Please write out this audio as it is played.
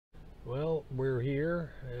Well, we're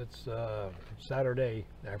here. It's Saturday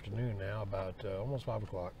afternoon now, about almost 5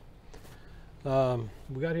 o'clock.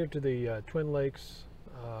 We got here to the Twin Lakes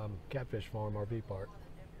Catfish Farm RV Park,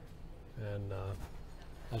 and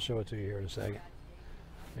I'll show it to you here in a second.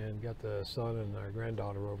 And got the son and our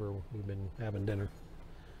granddaughter over. We've been having dinner.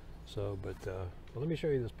 So, but let me show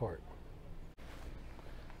you this part.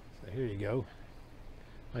 So here you go.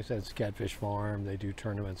 Like I said, it's a catfish farm. They do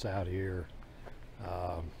tournaments out here.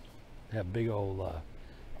 Have big old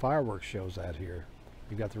fireworks shows out here.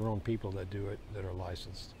 You got their own people that do it that are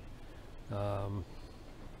licensed. Yeah,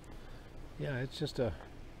 it's just a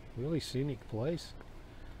really scenic place.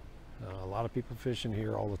 A lot of people fishing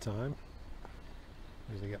here all the time.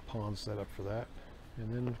 They got ponds set up for that.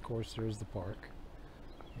 And then of course there's the park.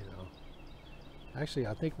 You know, actually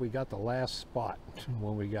I think we got the last spot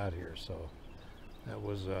when we got here, so that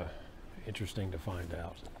was interesting to find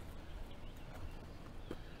out.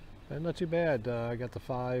 And not too bad. I got the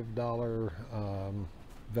 $5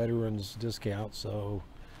 veterans discount, so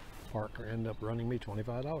park ended up running me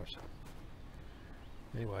 $25.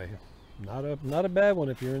 Anyway, not a bad one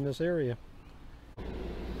if you're in this area.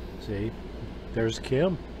 See, there's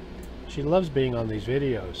Kim. She loves being on these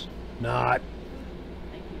videos. Not.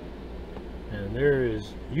 And there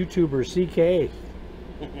is YouTuber CK.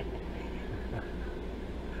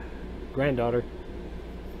 Granddaughter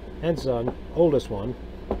and son, oldest one.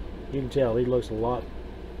 You can tell he looks a lot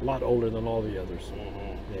older than all the others.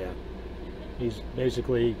 Mm-hmm. Yeah, he's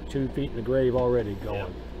basically 2 feet in the grave already going. Yeah.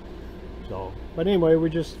 So, but anyway, we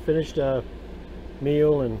just finished a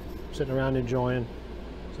meal and sitting around enjoying.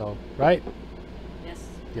 So, right? Yes.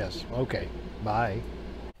 Yes. Okay. Bye.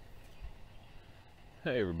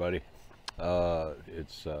 Hey everybody.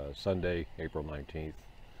 It's Sunday, April 19th.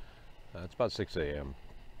 It's about 6 a.m.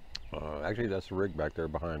 Actually, that's the rig back there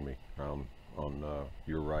behind me. On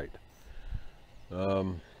your right.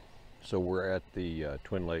 So we're at the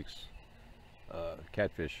Twin Lakes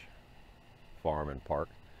Catfish Farm and Park.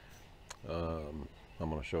 I'm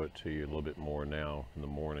going to show it to you a little bit more now in the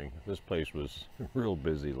morning. This place was real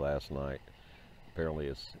busy last night. Apparently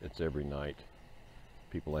it's every night.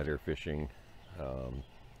 People out here fishing. And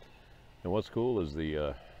what's cool is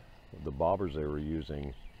the bobbers they were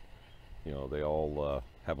using. You know, they all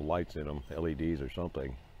have lights in them, LEDs or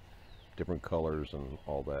something. Different colors and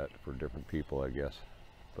all that for different people, I guess.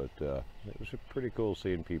 But it was pretty cool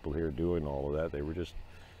seeing people here doing all of that. They were just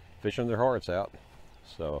fishing their hearts out.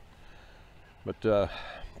 So, but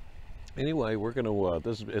anyway, we're gonna.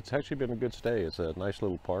 It's actually been a good stay. It's a nice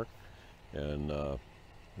little park, and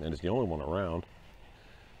it's the only one around.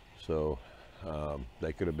 So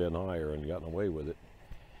they could have been higher and gotten away with it.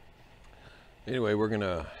 Anyway, we're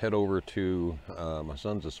gonna head over to my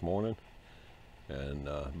son's this morning. And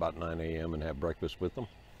about 9 a.m. and have breakfast with them.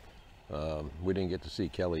 We didn't get to see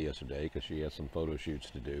Kelly yesterday because she had some photo shoots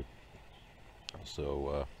to do.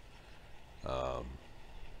 So,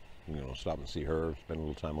 you know, stop and see her, spend a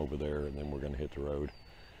little time over there, and then we're going to hit the road.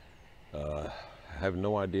 I have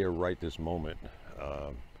no idea right this moment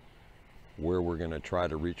where we're going to try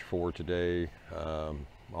to reach for today.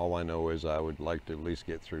 All I know is I would like to at least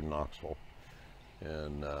get through Knoxville.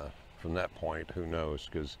 And from that point, who knows?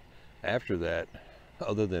 Because after that,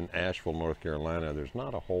 other than Asheville, North Carolina, there's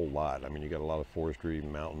not a whole lot. I mean, you got a lot of forestry,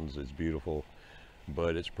 mountains, it's beautiful,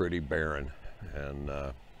 but it's pretty barren. And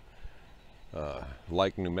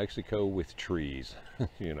like New Mexico with trees,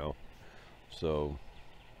 you know. So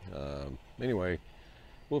anyway,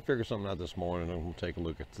 we'll figure something out this morning, and we'll take a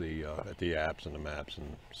look at the apps and the maps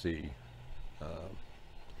and see,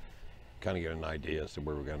 kind of get an idea as to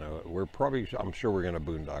where I'm sure we're gonna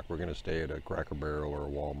boondock. We're gonna stay at a Cracker Barrel or a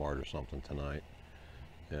Walmart or something tonight,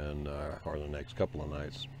 and or the next couple of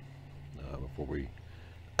nights before we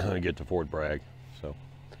get to Fort Bragg. So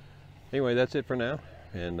anyway, that's it for now,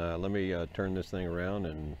 and let me turn this thing around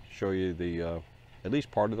and show you the at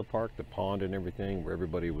least part of the park, the pond and everything where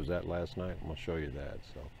everybody was at last night. I'm gonna show you that,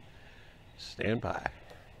 so stand by.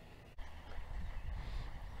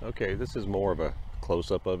 Okay, this is more of a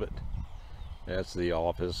close-up of it. That's the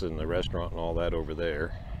office and the restaurant and all that over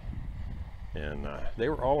there. And they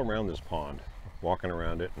were all around this pond, walking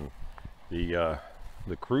around it. And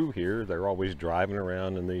the crew here, they're always driving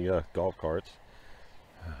around in the golf carts,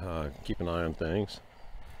 keep an eye on things.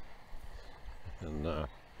 And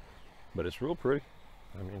but it's real pretty.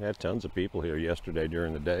 I mean, had tons of people here yesterday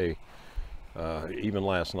during the day. Even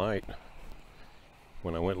last night,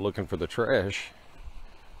 when I went looking for the trash,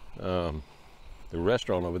 the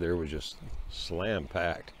restaurant over there was just slam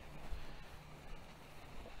packed.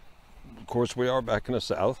 Of course, we are back in the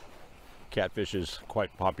South. Catfish is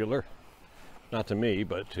quite popular. Not to me,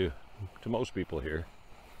 but to to most people here.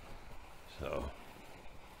 So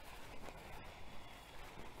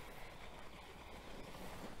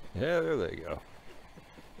yeah, there they go.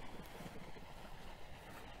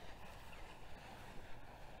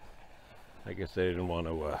 I guess they didn't want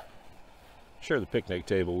to share the picnic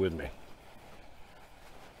table with me.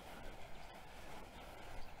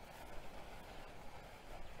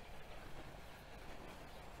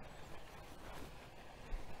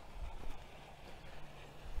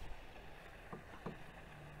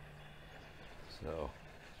 So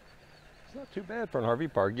it's not too bad for an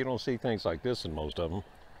RV park. You don't see things like this in most of them.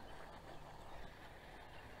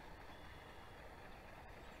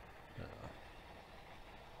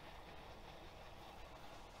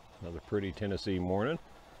 Another pretty Tennessee morning.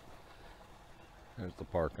 There's the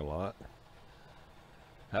parking lot.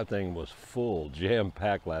 That thing was full,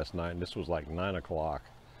 jam-packed last night, and this was like 9 o'clock.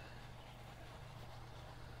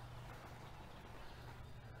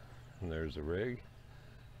 And there's the rig.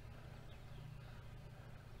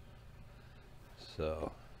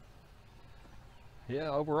 So,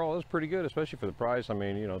 yeah, overall it's pretty good, especially for the price. I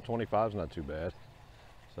mean, you know, 25 is not too bad.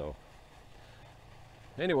 So,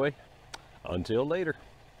 anyway, until later.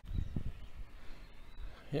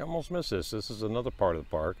 Yeah, almost missed this. This is another part of the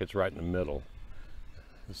park. It's right in the middle.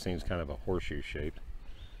 This seems kind of a horseshoe shape.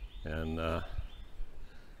 And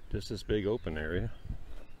just this big open area.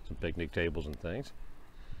 Some picnic tables and things.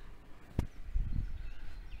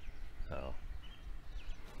 So,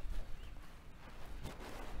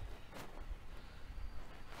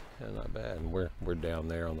 yeah, not bad. And we're down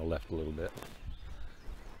there on the left a little bit.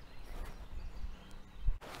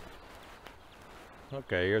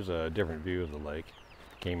 Okay, here's a different view of the lake.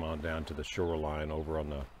 Came on down to the shoreline over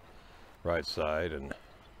on the right side, and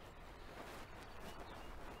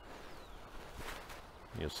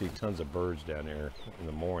you'll see tons of birds down here in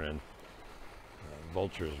the morning.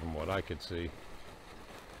 Vultures from what I could see.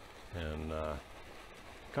 And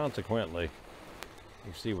consequently,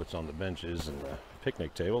 you see what's on the benches and the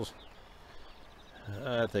picnic tables.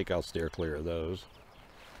 I think I'll steer clear of those.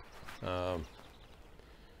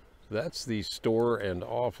 That's the store and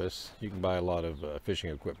office. You can buy a lot of fishing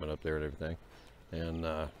equipment up there and everything.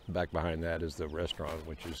 And back behind that is the restaurant,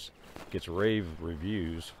 which gets rave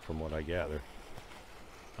reviews from what I gather.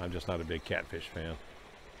 I'm just not a big Catfish fan.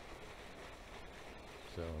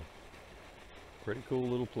 So, pretty cool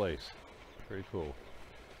little place. Pretty cool.